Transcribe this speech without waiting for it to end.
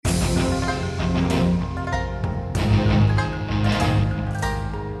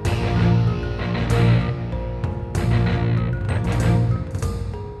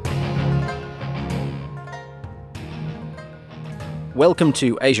Welcome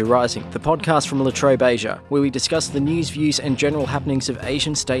to Asia Rising, the podcast from La Trobe Asia, where we discuss the news, views and general happenings of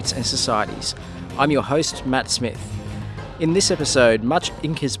Asian states and societies. I'm your host, Matt Smith. In this episode, much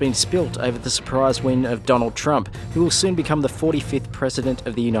ink has been spilt over the surprise win of Donald Trump, who will soon become the 45th President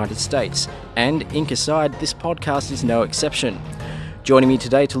of the United States. And, ink aside, this podcast is no exception. Joining me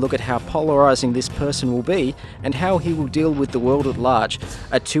today to look at how polarising this person will be and how he will deal with the world at large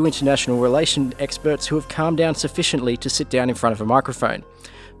are two international relations experts who have calmed down sufficiently to sit down in front of a microphone.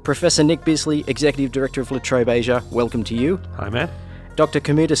 Professor Nick Bisley, Executive Director of La Trobe Asia, welcome to you. Hi, Matt. Dr.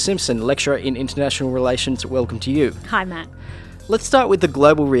 Kamuta Simpson, Lecturer in International Relations, welcome to you. Hi, Matt. Let's start with the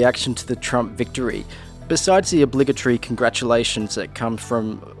global reaction to the Trump victory. Besides the obligatory congratulations that come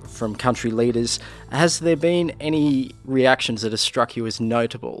from country leaders, has there been any reactions that have struck you as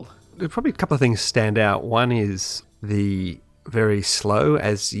notable? Probably a couple of things stand out. One is the very slow,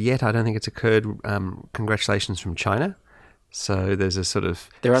 as yet I don't think it's occurred, congratulations from China. So there's a sort of...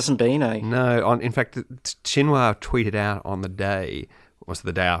 There hasn't been a... No. In fact, Xinhua tweeted out on the day, was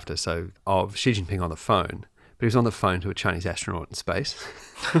the day after, of Xi Jinping on the phone. But he was on the phone to a Chinese astronaut in space.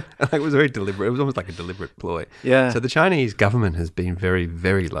 It was very deliberate. It was almost like a deliberate ploy. Yeah. So the Chinese government has been very,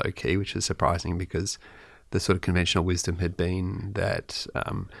 very low-key, which is surprising because the sort of conventional wisdom had been that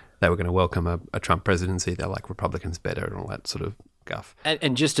they were going to welcome a Trump presidency. They're like Republicans better and all that sort of guff.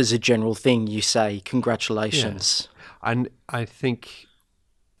 And just as a general thing, you say congratulations. Yeah. And I think...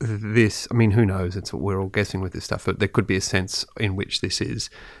 who knows? We're all guessing with this stuff, but there could be a sense in which this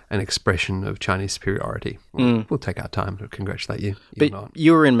is an expression of Chinese superiority. We'll take our time to congratulate you. But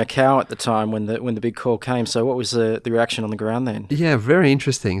you were in Macau at the time when the big call came, so what was the reaction on the ground then? Yeah, very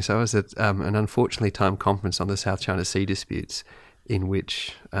interesting. So I was at an unfortunately timed conference on the South China Sea disputes in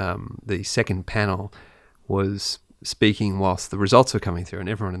which the second panel was speaking whilst the results were coming through and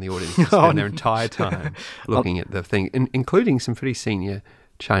everyone in the audience spent their entire time looking at the thing, including some pretty senior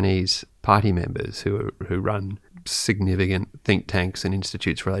Chinese party members who run significant think tanks and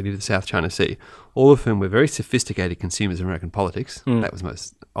institutes related to the South China Sea, all of whom were very sophisticated consumers of American politics. That was the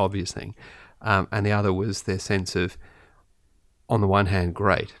most obvious thing. And the other was their sense of, on the one hand,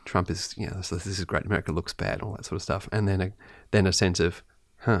 great, Trump is, this is great, America looks bad, all that sort of stuff. And then a sense of,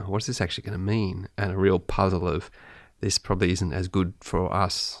 what's this actually going to mean? And a real puzzle of, this probably isn't as good for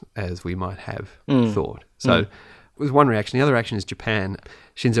us as we might have thought. So... was one reaction. The other reaction is Japan.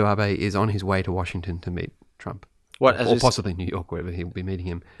 Shinzo Abe is on his way to Washington to meet Trump. Or possibly New York, wherever he'll be meeting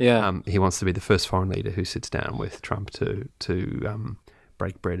him. Yeah. He wants to be the first foreign leader who sits down with Trump to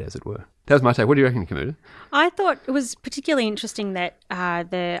break bread, as it were. That was my take. What do you reckon, Kamuta? I thought it was particularly interesting that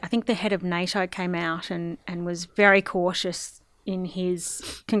I think the head of NATO came out and was very cautious in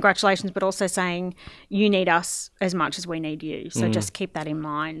his congratulations, but also saying, you need us as much as we need you. So just keep that in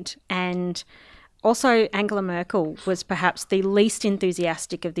mind. And... also, Angela Merkel was perhaps the least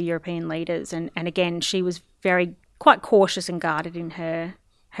enthusiastic of the European leaders. And again, she was quite cautious and guarded in her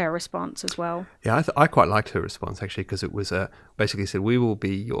response as well. Yeah, I quite liked her response, actually, because it was basically said, we will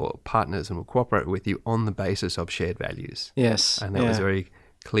be your partners and will cooperate with you on the basis of shared values. Yes. And that was very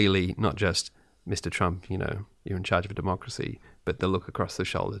clearly not just, Mr. Trump, you're in charge of a democracy, but the look across the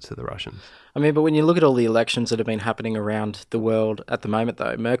shoulder to the Russians. But when you look at all the elections that have been happening around the world at the moment,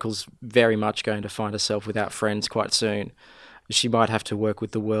 though, Merkel's very much going to find herself without friends quite soon. She might have to work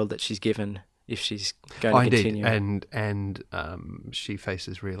with the world that she's given if she's going to continue. And she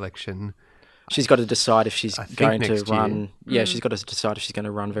faces re-election. She's got to decide if she's going to run. Year. Yeah, she's got to decide if she's going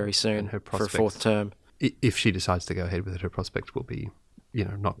to run very soon for a fourth term. If she decides to go ahead with it, her prospects will be,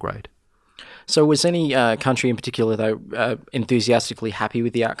 not great. So was any country in particular, though, enthusiastically happy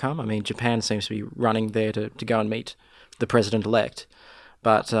with the outcome? Japan seems to be running there to go and meet the president-elect.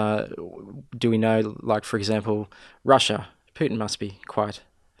 But do we know, for example, Russia, Putin must be quite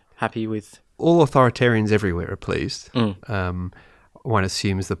happy with... All authoritarians everywhere are pleased. One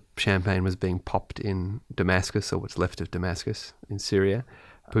assumes the champagne was being popped in Damascus, or what's left of Damascus in Syria.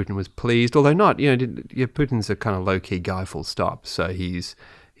 Putin was pleased, although not, Putin's a kind of low-key guy, full stop, so he's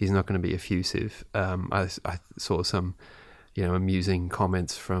not going to be effusive. I saw some, amusing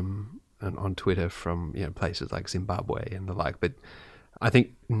comments on Twitter from places like Zimbabwe and the like. But I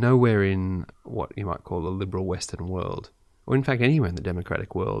think nowhere in what you might call the liberal Western world, or in fact anywhere in the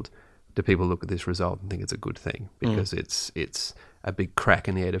democratic world, do people look at this result and think it's a good thing, because it's a big crack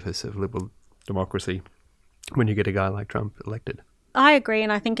in the edifice of liberal democracy when you get a guy like Trump elected. I agree,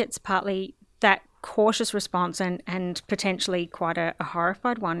 and I think it's partly that cautious response and potentially quite a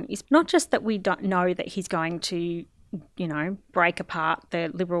horrified one is not just that we don't know that he's going to, break apart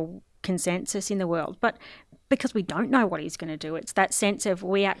the liberal consensus in the world, but because we don't know what he's going to do. It's that sense of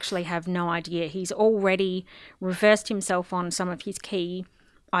we actually have no idea. He's already reversed himself on some of his key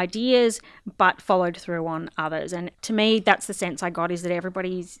ideas, but followed through on others. And to me, that's the sense I got, is that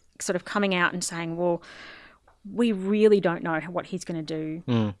everybody's sort of coming out and saying, well, we really don't know what he's going to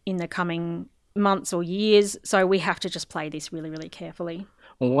do in the coming months or years, so we have to just play this really, really carefully.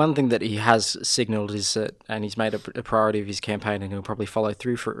 Well, one thing that he has signalled is that, and he's made a priority of his campaign, and he'll probably follow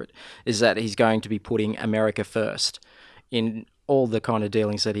through for it, is that he's going to be putting America first in all the kind of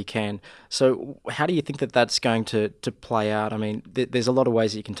dealings that he can. So how do you think that that's going to play out? I mean, there's a lot of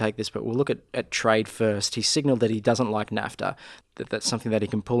ways that you can take this, but we'll look at trade first. He signalled that he doesn't like NAFTA, that's something that he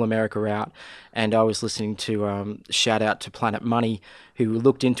can pull America out. And I was listening to shout out to Planet Money, who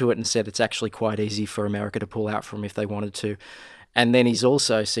looked into it and said it's actually quite easy for America to pull out from if they wanted to. And then he's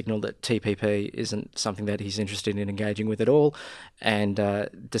also signalled that TPP isn't something that he's interested in engaging with at all. And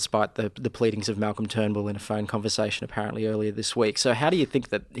despite the pleadings of Malcolm Turnbull in a phone conversation apparently earlier this week. So how do you think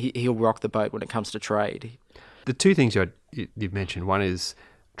that he'll rock the boat when it comes to trade? The two things you've mentioned, one is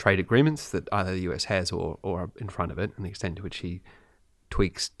trade agreements that either the US has or are in front of it, and the extent to which he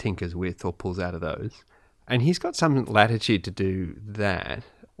tweaks, tinkers with, or pulls out of those. And he's got some latitude to do that.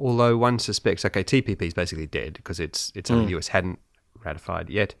 Although one suspects, okay, TPP is basically dead because it's something the US hadn't ratified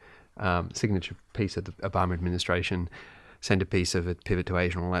yet. Signature piece of the Obama administration, centerpiece of it, pivot to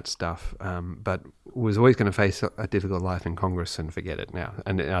Asia and all that stuff, but was always going to face a difficult life in Congress and forget it now.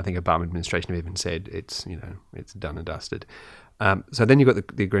 And I think Obama administration have even said it's done and dusted. So then you've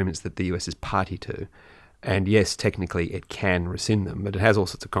got the agreements that the US is party to. And yes, technically it can rescind them, but it has all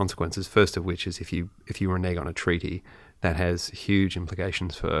sorts of consequences. First of which is if you renege on a treaty, that has huge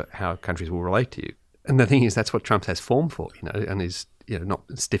implications for how countries will relate to you. And the thing is, that's what Trump has form for, and is not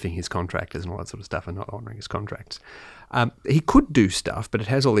stiffing his contractors and all that sort of stuff and not honouring his contracts. He could do stuff, but it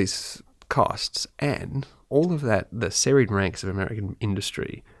has all these costs, and all of that, the serried ranks of American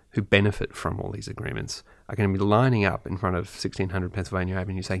industry who benefit from all these agreements are going to be lining up in front of 1600 Pennsylvania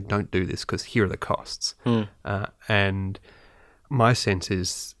Avenue saying, don't do this because here are the costs. And my sense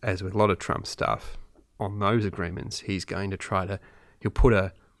is, as with a lot of Trump stuff, on those agreements, he's going to he'll put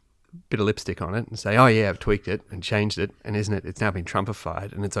a bit of lipstick on it and say, oh yeah, I've tweaked it and changed it, and isn't it, it's now been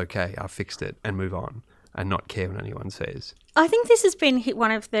Trumpified and it's okay, I've fixed it, and move on and not care what anyone says. I think this has been one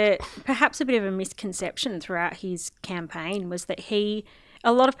of the, perhaps a bit of a misconception throughout his campaign, was that a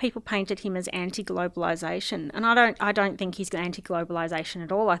lot of people painted him as anti-globalisation, and I don't think he's anti-globalisation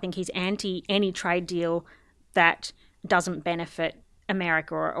at all. I think he's anti any trade deal that doesn't benefit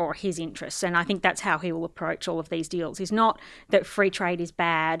America or his interests, and I think that's how he will approach all of these deals. It's not that free trade is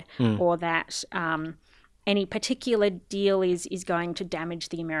bad or that any particular deal is going to damage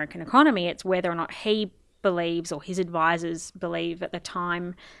the American economy. It's whether or not he believes, or his advisors believe at the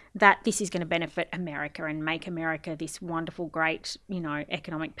time, that this is going to benefit America and make America this wonderful, great,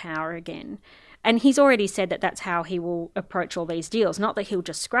 economic power again. And he's already said that that's how he will approach all these deals. Not that he'll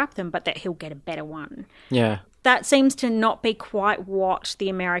just scrap them, but that he'll get a better one. Yeah. That seems to not be quite what the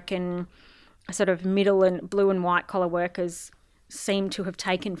American sort of middle and blue and white collar workers seem to have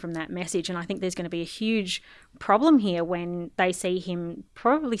taken from that message. And I think there's going to be a huge problem here when they see him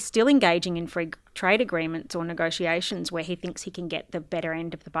probably still engaging in free trade agreements or negotiations where he thinks he can get the better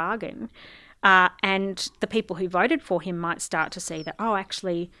end of the bargain. And the people who voted for him might start to see that,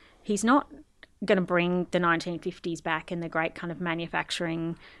 actually, he's not going to bring the 1950s back and the great kind of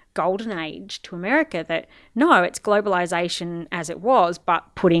manufacturing golden age to America. That, no, it's globalization as it was,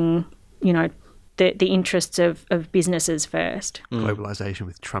 but putting, the interests of businesses first. Globalization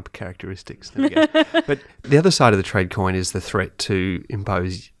with Trump characteristics. There we go. But the other side of the trade coin is the threat to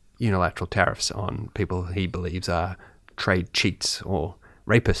impose unilateral tariffs on people he believes are trade cheats or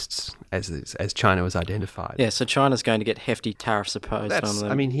rapists, as China was identified. Yeah, so China's going to get hefty tariffs imposed on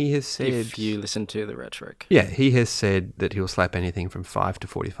them. I mean, he has said, if you listen to the rhetoric. Yeah, he has said that he'll slap anything from 5 to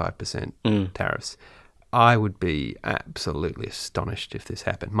 45% tariffs. I would be absolutely astonished if this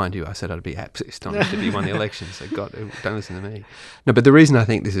happened. Mind you, I said I'd be absolutely astonished if he won the election, so God, don't listen to me. No, but the reason I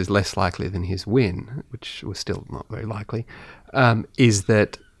think this is less likely than his win, which was still not very likely, is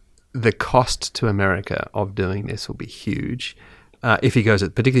that the cost to America of doing this will be huge,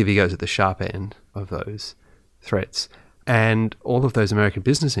 particularly if he goes at the sharp end of those threats. And all of those American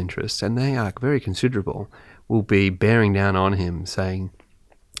business interests, and they are very considerable, will be bearing down on him saying,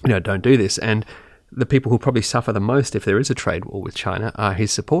 don't do this. And the people who probably suffer the most if there is a trade war with China are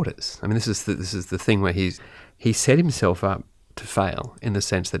his supporters. I mean, this is the thing where he set himself up to fail in the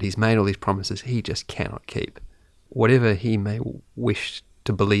sense that he's made all these promises he just cannot keep. Whatever he may wish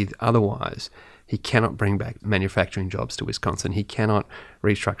to believe otherwise, he cannot bring back manufacturing jobs to Wisconsin. He cannot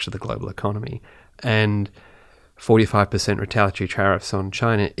restructure the global economy. And 45% retaliatory tariffs on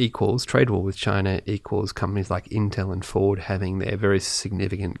China equals trade war with China equals companies like Intel and Ford having their very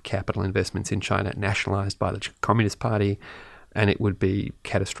significant capital investments in China nationalized by the Communist Party, and it would be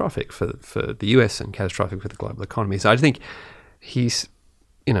catastrophic for the US and catastrophic for the global economy. So I think he's,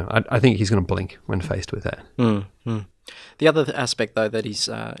 I think he's going to blink when faced with that. The other aspect, though, that he's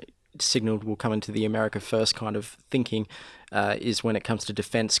signalled will come into the America First kind of thinking is when it comes to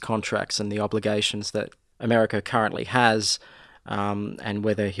defence contracts and the obligations that America currently has, and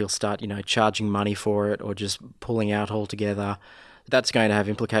whether he'll start, charging money for it or just pulling out altogether. That's going to have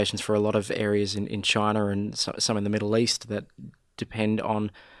implications for a lot of areas in China and some in the Middle East that depend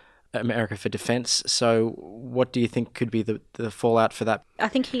on America for defence. So what do you think could be the fallout for that? I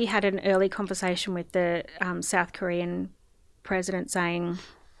think he had an early conversation with the South Korean president saying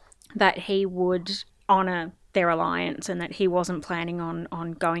that he would honour their alliance and that he wasn't planning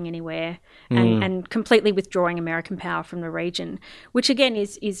on going anywhere and completely withdrawing American power from the region, which again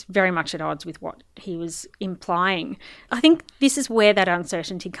is very much at odds with what he was implying. I think this is where that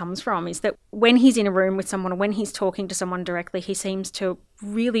uncertainty comes from, is that when he's in a room with someone or when he's talking to someone directly, he seems to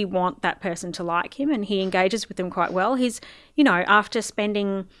really want that person to like him and he engages with them quite well. He's, after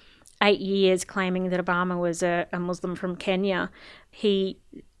spending 8 years claiming that Obama was a Muslim from Kenya, he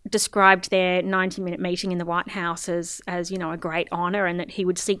described their 90-minute meeting in the White House as a great honour and that he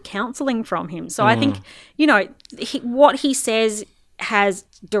would seek counselling from him. So I think, what he says has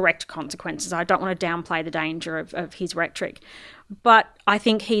direct consequences. I don't want to downplay the danger of his rhetoric. But I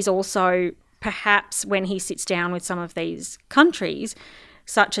think he's also, perhaps when he sits down with some of these countries,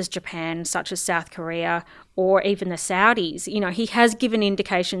 such as Japan, such as South Korea, or even the Saudis, he has given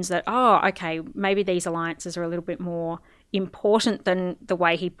indications that, maybe these alliances are a little bit more important than the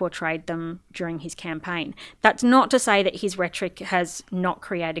way he portrayed them during his campaign. That's not to say that his rhetoric has not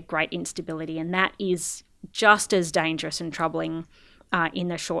created great instability, and that is just as dangerous and troubling in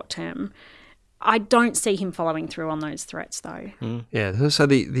the short term. I don't see him following through on those threats, though. Yeah, so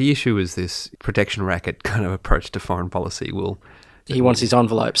the issue is this protection racket kind of approach to foreign policy. He wants his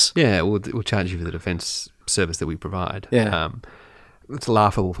envelopes. Yeah, we'll charge you for the defence service that we provide. Yeah. It's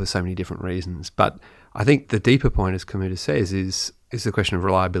laughable for so many different reasons, but I think the deeper point, as Kamuta says, is the question of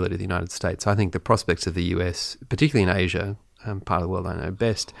reliability of the United States. I think the prospects of the US, particularly in Asia, part of the world I know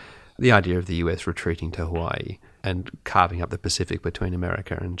best, the idea of the US retreating to Hawaii and carving up the Pacific between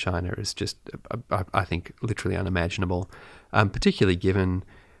America and China is just, I think, literally unimaginable, particularly given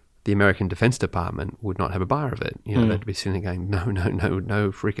the American Defense Department would not have a bar of it. They'd be sitting there going,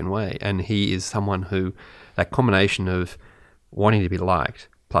 no freaking way. And he is someone who, that combination of wanting to be liked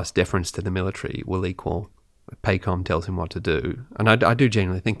plus deference to the military will equal PACOM tells him what to do. And I do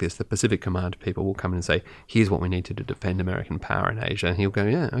genuinely think this. The Pacific Command people will come in and say, here's what we need to do to defend American power in Asia. And he'll go,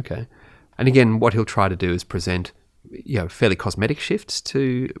 yeah, okay. And again, what he'll try to do is present fairly cosmetic shifts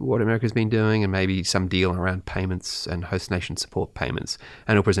to what America's been doing and maybe some deal around payments and host nation support payments.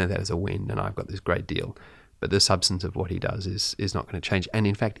 And he'll present that as a win, and I've got this great deal. But the substance of what he does is not going to change. And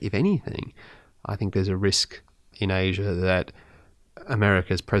in fact, if anything, I think there's a risk in Asia that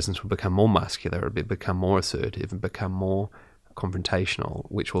America's presence will become more muscular, become more assertive, and become more confrontational,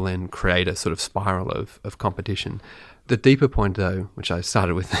 which will then create a sort of spiral of competition. The deeper point, though, which I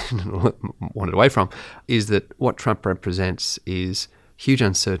started with and wandered away from, is that what Trump represents is huge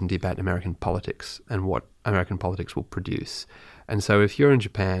uncertainty about American politics and what American politics will produce. And so if you're in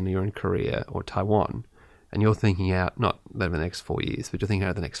Japan, or you're in Korea or Taiwan, and you're thinking out not over the next 4 years, but you're thinking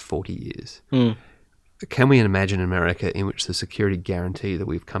out the next 40 years, can we imagine America in which the security guarantee that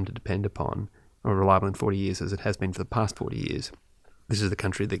we've come to depend upon are reliable in 40 years as it has been for the past 40 years? This is the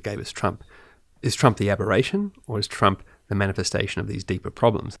country that gave us Trump. Is Trump the aberration, or is Trump the manifestation of these deeper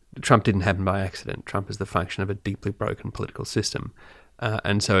problems? Trump didn't happen by accident. Trump is the function of a deeply broken political system.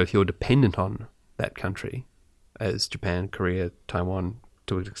 And so if you're dependent on that country, as Japan, Korea, Taiwan,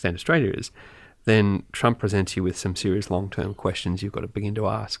 to an extent Australia is, then Trump presents you with some serious long-term questions you've got to begin to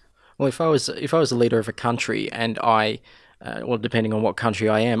ask. Well, if I was a leader of a country and depending on what country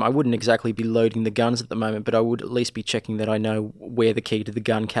I am, I wouldn't exactly be loading the guns at the moment, but I would at least be checking that I know where the key to the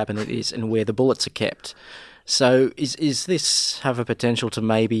gun cabinet is and where the bullets are kept. So is this have a potential to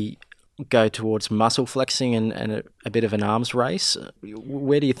maybe go towards muscle flexing and a bit of an arms race?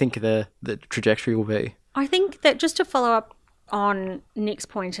 Where do you think the trajectory will be? I think that, just to follow up on Nick's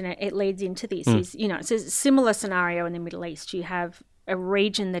point, and it leads into this, is, it's a similar scenario in the Middle East. You have a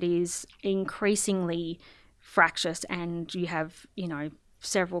region that is increasingly fractious, and you have,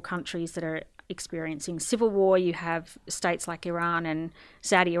 several countries that are experiencing civil war. You have states like Iran and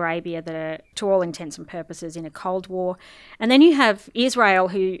Saudi Arabia that are, to all intents and purposes, in a Cold War. And then you have Israel,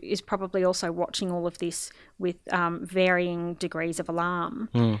 who is probably also watching all of this with varying degrees of alarm.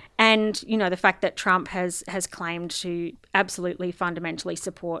 And, you know, the fact that Trump has claimed to absolutely fundamentally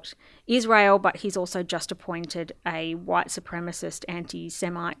support Israel, but he's also just appointed a white supremacist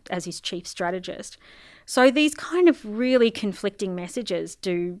anti-Semite as his chief strategist. So these kind of really conflicting messages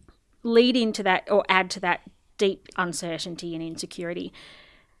do lead into that, or add to that, deep uncertainty and insecurity.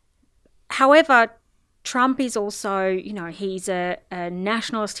 However, Trump is also, you know, he's a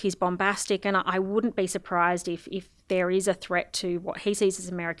nationalist, he's bombastic, and I wouldn't be surprised if there is a threat to what he sees as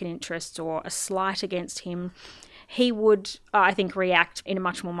American interests or a slight against him, he would, I think, react in a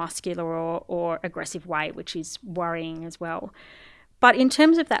much more muscular or aggressive way, which is worrying as well. But in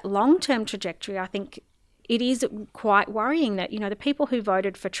terms of that long-term trajectory, I think it is quite worrying that, you know, the people who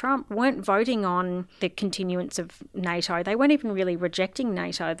voted for Trump weren't voting on the continuance of NATO. They weren't even really rejecting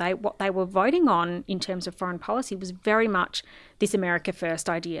NATO. What they were voting on in terms of foreign policy was very much this America First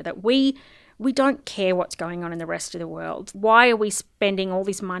idea that we don't care what's going on in the rest of the world. Why are we spending all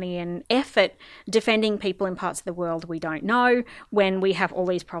this money and effort defending people in parts of the world we don't know when we have all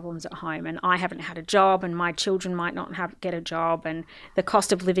these problems at home, and I haven't had a job and my children might not get a job, and the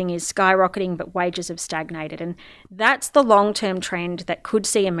cost of living is skyrocketing but wages have stagnated. And that's the long-term trend that could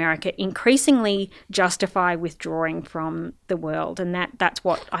see America increasingly justify withdrawing from the world, and that's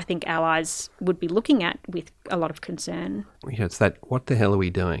what I think allies would be looking at with a lot of concern. Yeah, it's that, what the hell are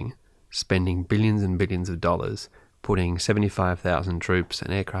we doing? Spending billions and billions of dollars putting 75,000 troops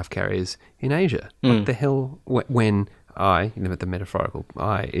and aircraft carriers in Asia. What the hell? When I, you know, the metaphorical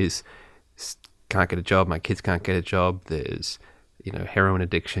I is can't get a job, my kids can't get a job. There's, you know, heroin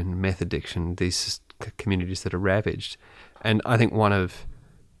addiction, meth addiction. These communities that are ravaged, and I think one of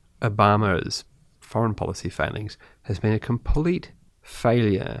Obama's foreign policy failings has been a complete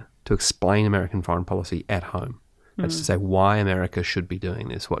failure to explain American foreign policy at home. That's to say why America should be doing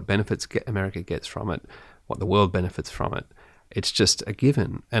this, what benefits America gets from it, what the world benefits from it. It's just a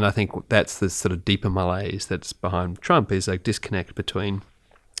given. And I think that's the sort of deeper malaise that's behind Trump, is a disconnect between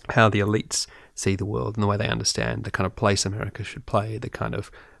how the elites see the world and the way they understand the kind of place America should play, the kind of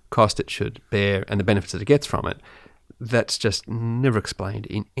cost it should bear, and the benefits that it gets from it. That's just never explained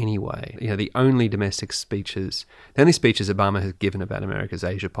in any way. You know, the only speeches Obama has given about America's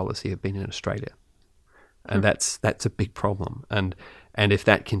Asia policy have been in Australia. And that's a big problem. And if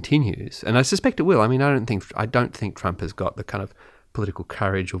that continues, and I suspect it will. I mean, I don't think Trump has got the kind of political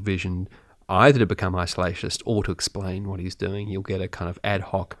courage or vision either to become isolationist or to explain what he's doing. You'll get a kind of ad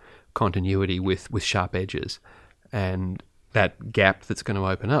hoc continuity with sharp edges, and that gap that's going to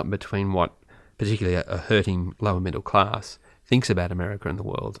open up between what particularly a hurting lower middle class thinks about America and the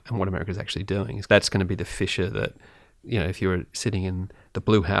world and what America is actually doing. That's going to be the fissure that, you know, if you're sitting in the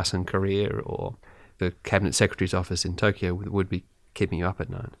Blue House in Korea or the Cabinet Secretary's office in Tokyo would be keeping you up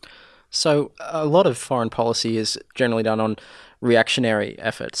at night. So a lot of foreign policy is generally done on reactionary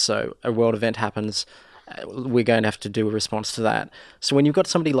efforts. So a world event happens, we're going to have to do a response to that. So when you've got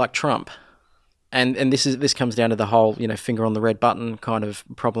somebody like Trump, and this comes down to the whole, you know, finger on the red button kind of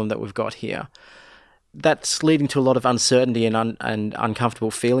problem that we've got here, that's leading to a lot of uncertainty and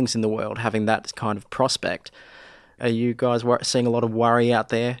uncomfortable feelings in the world, having that kind of prospect. Are you guys seeing a lot of worry out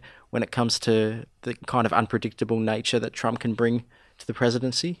there when it comes to the kind of unpredictable nature that Trump can bring to the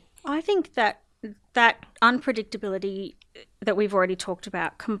presidency? I think that unpredictability that we've already talked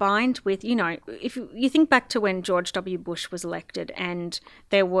about, combined with, you know, if you think back to when George W. Bush was elected, and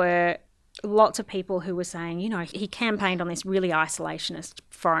there were lots of people who were saying, you know, he campaigned on this really isolationist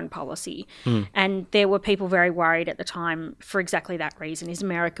foreign policy. And there were people very worried at the time for exactly that reason. Is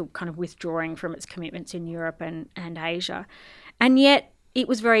America kind of withdrawing from its commitments in Europe and Asia? And yet it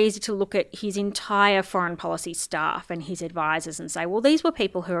was very easy to look at his entire foreign policy staff and his advisors and say, well, these were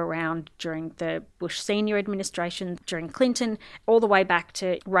people who were around during the Bush senior administration, during Clinton, all the way back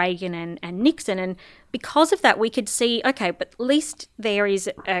to Reagan and Nixon. And because of that, we could see, okay, but at least there is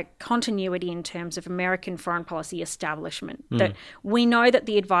a continuity in terms of American foreign policy establishment, that we know that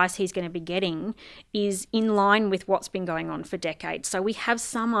the advice he's going to be getting is in line with what's been going on for decades. So we have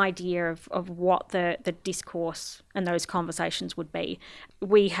some idea of what the discourse and those conversations would be.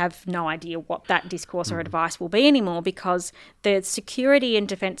 We have no idea what that discourse or advice will be anymore, because the security and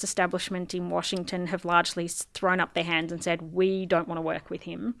defence establishment in Washington have largely thrown up their hands and said, we don't want to work with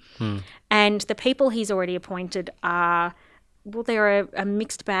him. And the people he's already appointed are, well, they're a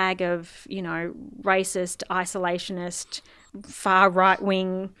mixed bag of, you know, racist, isolationist, far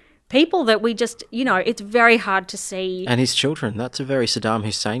right-wing people that we just, it's very hard to see. And his children. That's a very Saddam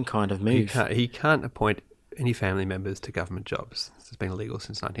Hussein kind of move. He can't appoint any family members to government jobs. This has been illegal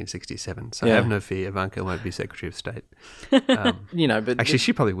since 1967. So Yeah. have no fear, Ivanka won't be Secretary of State. But Actually,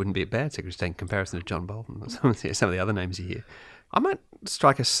 she probably wouldn't be a bad Secretary of State in comparison to John Bolton or some of the other names you hear. I might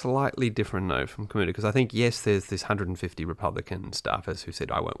strike a slightly different note from Kamuda because I think, yes, there's this 150 Republican staffers who said,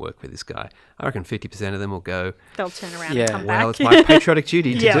 I won't work with this guy. I reckon 50% of them will go, They'll turn around Yeah. and come well, back. it's my patriotic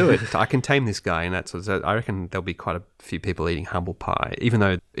duty to Yeah. do it. I can tame this guy. And that's what, so I reckon there'll be quite a few people eating humble pie, even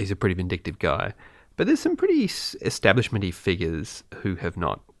though he's a pretty vindictive guy. But there's some pretty establishment-y figures who have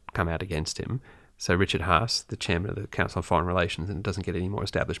not come out against him. So Richard Haas, the chairman of the Council on Foreign Relations, and it doesn't get any more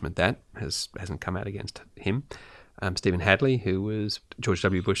establishment, that hasn't come out against him. Stephen Hadley, who was George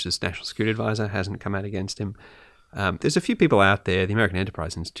W. Bush's national security advisor, hasn't come out against him. There's a few people out there. The American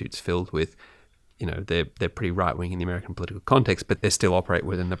Enterprise Institute's filled with, they're pretty right-wing in the American political context, but they still operate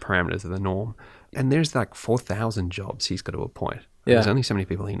within the parameters of the norm. And there's like 4,000 jobs he's got to appoint. Yeah. There's only so many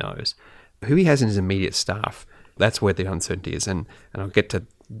people he knows. Who he has in his immediate staff, that's where the uncertainty is. And I'll get to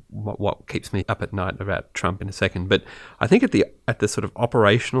what keeps me up at night about Trump in a second. But I think at the sort of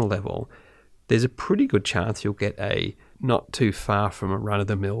operational level, there's a pretty good chance you'll get a not too far from a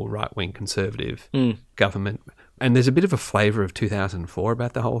run-of-the-mill right-wing conservative government. And there's a bit of a flavour of 2004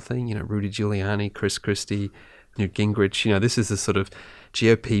 about the whole thing. Rudy Giuliani, Chris Christie, Newt Gingrich. This is the sort of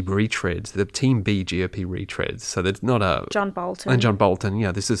GOP retreads, the Team B GOP retreads. So there's not a... John Bolton. And John Bolton,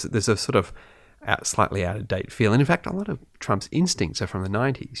 there's a sort of slightly out-of-date feel. And in fact, a lot of Trump's instincts are from the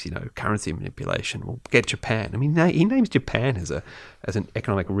 90s, currency manipulation. Well, get Japan. I mean, he names Japan as an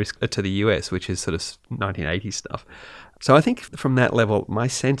economic risk to the US, which is sort of 1980s stuff. So I think from that level, my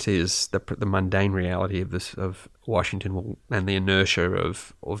sense is the mundane reality of Washington and the inertia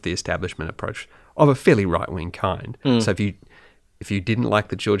of the establishment approach of a fairly right-wing kind. So if you didn't like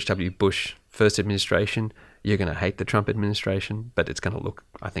the George W. Bush first administration, you're going to hate the Trump administration, but it's going to look,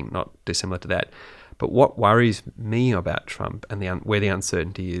 I think, not dissimilar to that. But what worries me about Trump and where the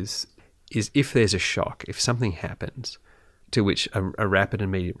uncertainty is if there's a shock, if something happens to which a rapid and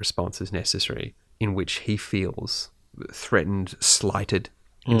immediate response is necessary, in which he feels threatened, slighted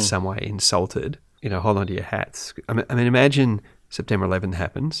in some way, insulted, hold on to your hats. I mean, imagine September 11th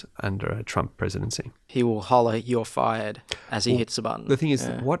happens under a Trump presidency. he will holler, "You're fired," as he hits the button. The thing is,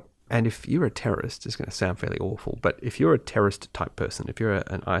 and if you're a terrorist, it's going to sound fairly awful, but if you're a terrorist type person, if you're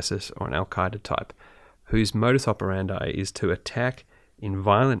an ISIS or an Al-Qaeda type, whose modus operandi is to attack in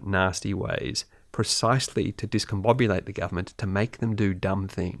violent, nasty ways, precisely to discombobulate the government, to make them do dumb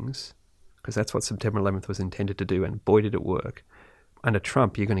things, because that's what September 11th was intended to do, and boy did it work. Under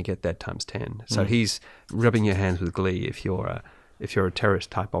Trump, you're going to get that times 10. So he's rubbing your hands with glee if you're a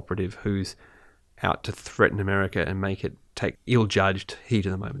terrorist type operative who's out to threaten America and make it take ill-judged,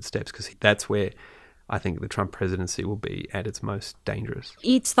 heat-of-the-moment steps, because that's where I think the Trump presidency will be at its most dangerous.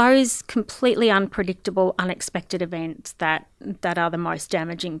 It's those completely unpredictable, unexpected events that are the most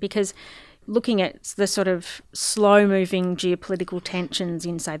damaging, because looking at the sort of slow-moving geopolitical tensions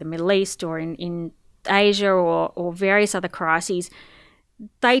in, say, the Middle East or in Asia or various other crises,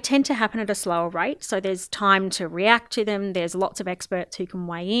 they tend to happen at a slower rate. So there's time to react to them. There's lots of experts who can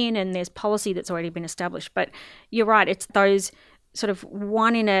weigh in, and there's policy that's already been established. But you're right, it's those sort of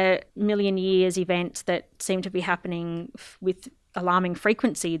one in a million years events that seem to be happening with alarming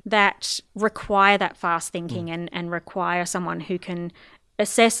frequency that require that fast thinking and require someone who can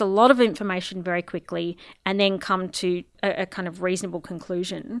assess a lot of information very quickly and then come to a kind of reasonable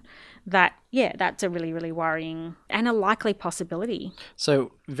conclusion that, yeah, that's a really, really worrying and a likely possibility.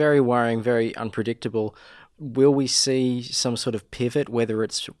 So very worrying, very unpredictable. Will we see some sort of pivot, whether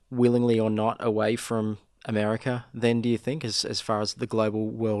it's willingly or not, away from America then, do you think, as far as the global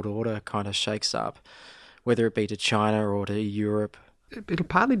world order kind of shakes up, whether it be to China or to Europe? It'll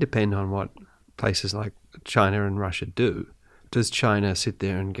partly depend on what places like China and Russia do. Does China sit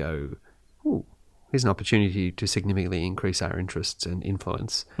there and go, ooh, here's an opportunity to significantly increase our interests and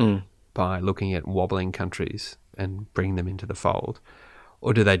influence by looking at wobbling countries and bring them into the fold?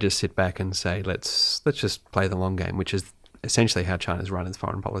 Or do they just sit back and say, let's just play the long game, which is essentially how China's run its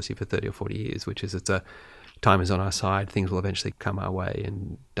foreign policy for 30 or 40 years, which is time is on our side, things will eventually come our way,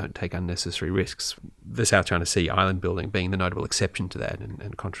 and don't take unnecessary risks. The South China Sea island building being the notable exception to that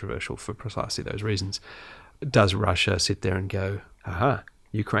and controversial for precisely those reasons. Does Russia sit there and go, aha,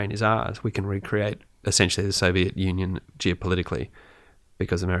 Ukraine is ours, we can recreate essentially the Soviet Union geopolitically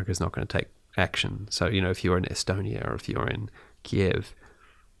because America's not going to take action? So, if you're in Estonia or if you're in Kiev,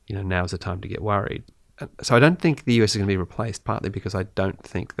 now's the time to get worried. So I don't think the US is going to be replaced, partly because I don't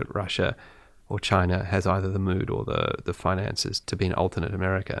think that Russia or China has either the mood or the finances to be an alternate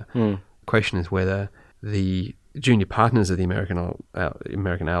America. The question is whether the junior partners of the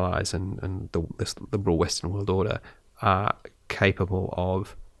American allies and this liberal Western world order are capable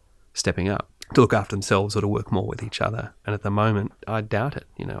of stepping up to look after themselves or to work more with each other. And at the moment, I doubt it.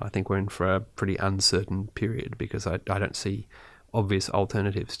 I think we're in for a pretty uncertain period because I don't see obvious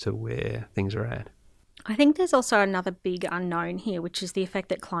alternatives to where things are at. I think there's also another big unknown here, which is the effect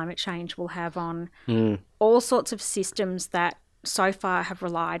that climate change will have on all sorts of systems that so far have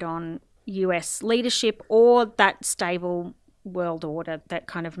relied on US leadership or that stable world order that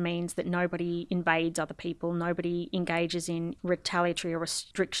kind of means that nobody invades other people, nobody engages in retaliatory or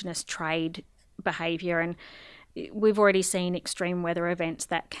restrictionist trade behaviour. And we've already seen extreme weather events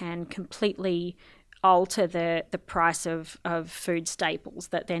that can completely alter the price of food staples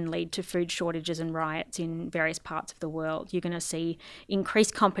that then lead to food shortages and riots in various parts of the world. You're going to see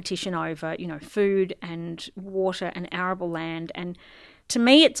increased competition over, food and water and arable land. And to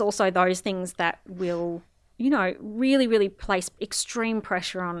me, it's also those things that will, really, really place extreme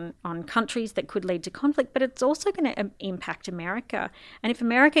pressure on countries that could lead to conflict, but it's also going to impact America. And if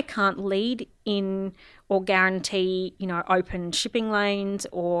America can't lead in or guarantee, open shipping lanes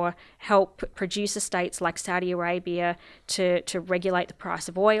or help producer states like Saudi Arabia to regulate the price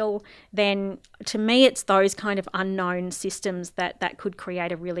of oil, then to me it's those kind of unknown systems that could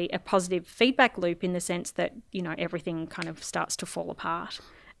create a positive feedback loop in the sense that, everything kind of starts to fall apart.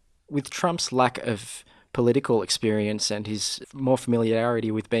 With Trump's lack of political experience and his more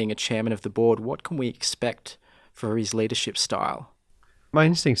familiarity with being a chairman of the board, what can we expect for his leadership style? My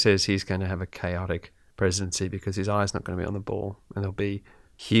instinct says he's going to have a chaotic presidency because his eye's not going to be on the ball, and there'll be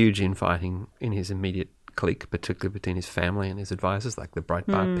huge infighting in his immediate clique, particularly between his family and his advisors, like the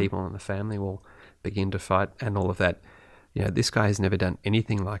Breitbart people and the family will begin to fight and all of that. This guy has never done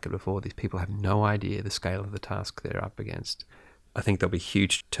anything like it before. These people have no idea the scale of the task they're up against. I think there'll be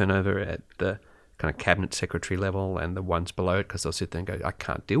huge turnover at the kind of cabinet secretary level and the ones below it because they'll sit there and go, I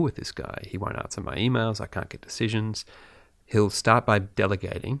can't deal with this guy. He won't answer my emails. I can't get decisions. He'll start by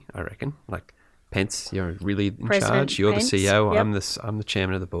delegating, I reckon, like Pence, you're really in charge. You're Pence, the CEO. Yep. I'm the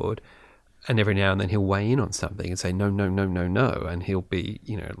chairman of the board. And every now and then he'll weigh in on something and say, no. And he'll be,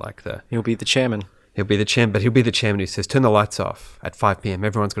 He'll be the chairman. He'll be the chairman, but he'll be the chairman who says, turn the lights off at 5 p.m.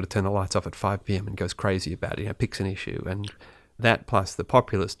 Everyone's got to turn the lights off at 5 p.m. and goes crazy about it, picks an issue. And that plus the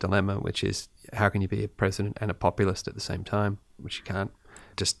populist dilemma, which is how can you be a president and a populist at the same time, which you can't.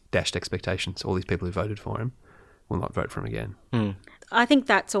 Just dashed expectations. All these people who voted for him will not vote for him again. I think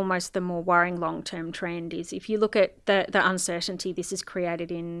that's almost the more worrying long-term trend is if you look at the uncertainty this has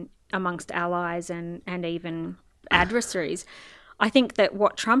created amongst allies and even adversaries. I think that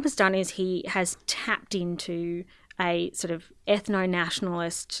what Trump has done is he has tapped into a sort of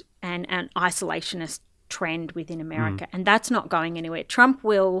ethno-nationalist and an isolationist trend within America, and that's not going anywhere. Trump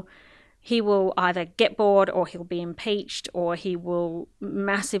will either get bored or he'll be impeached or he will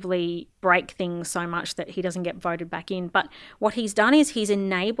massively break things so much that he doesn't get voted back in. But what he's done is he's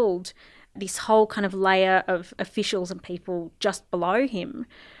enabled this whole kind of layer of officials and people just below him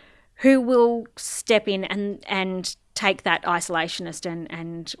who will step in and take that isolationist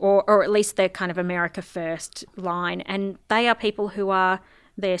and or at least their kind of America first line. And they are people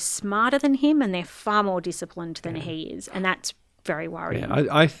they're smarter than him and they're far more disciplined than he is. And that's very worrying. Yeah,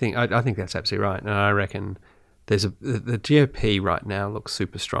 I think that's absolutely right. And I reckon the GOP right now looks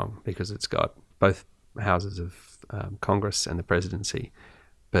super strong because it's got both houses of Congress and the presidency,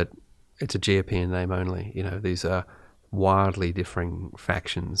 but it's a GOP in name only. These are wildly differing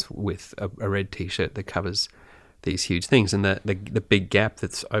factions with a red T-shirt that covers these huge things. And the big gap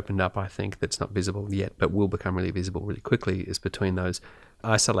that's opened up, I think, that's not visible yet but will become really visible really quickly is between those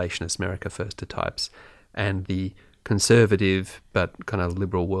isolationist America First types and the conservative but kind of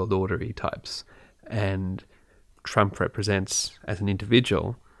liberal world ordery types. And Trump represents, as an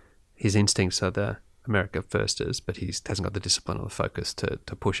individual, his instincts are the America Firsters, but he hasn't got the discipline or the focus to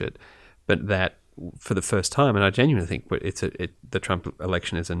push it. But that, for the first time, and I genuinely think the Trump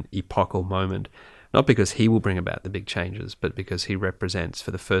election is an epochal moment, not because he will bring about the big changes, but because he represents,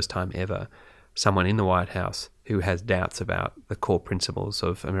 for the first time ever, someone in the White House who has doubts about the core principles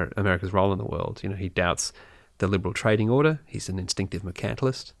of America's role in the world. He doubts the liberal trading order. He's an instinctive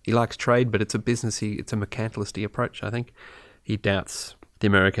mercantilist. He likes trade, but it's a mercantilisty approach, I think. He doubts the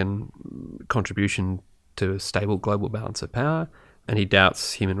American contribution to a stable global balance of power, and he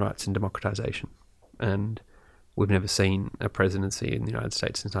doubts human rights and democratization. And we've never seen a presidency in the United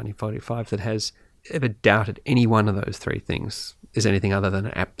States since 1945 that has ever doubted any one of those three things is anything other than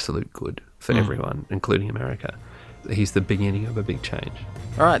an absolute good for everyone, including America. he's the beginning of a big change.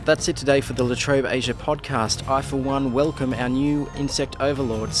 All right, that's it today for the La Trobe Asia podcast. I, for one, welcome our new insect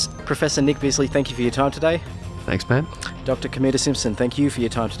overlords. Professor Nick Bisley, thank you for your time today. Thanks, Matt. Dr. Kamuta Simpson, thank you for your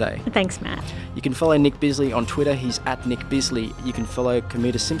time today. Thanks, Matt. You can follow Nick Bisley on Twitter. He's at Nick Bisley. You can follow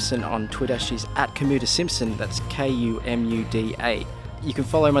Kamuta Simpson on Twitter. She's at Kamuta Simpson. That's Kumuda. You can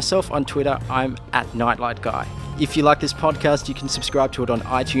follow myself on Twitter. I'm at Nightlight Guy. If you like this podcast, you can subscribe to it on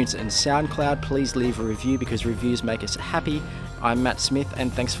iTunes and SoundCloud. Please leave a review because reviews make us happy. I'm Matt Smith,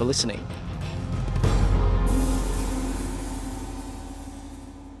 and thanks for listening.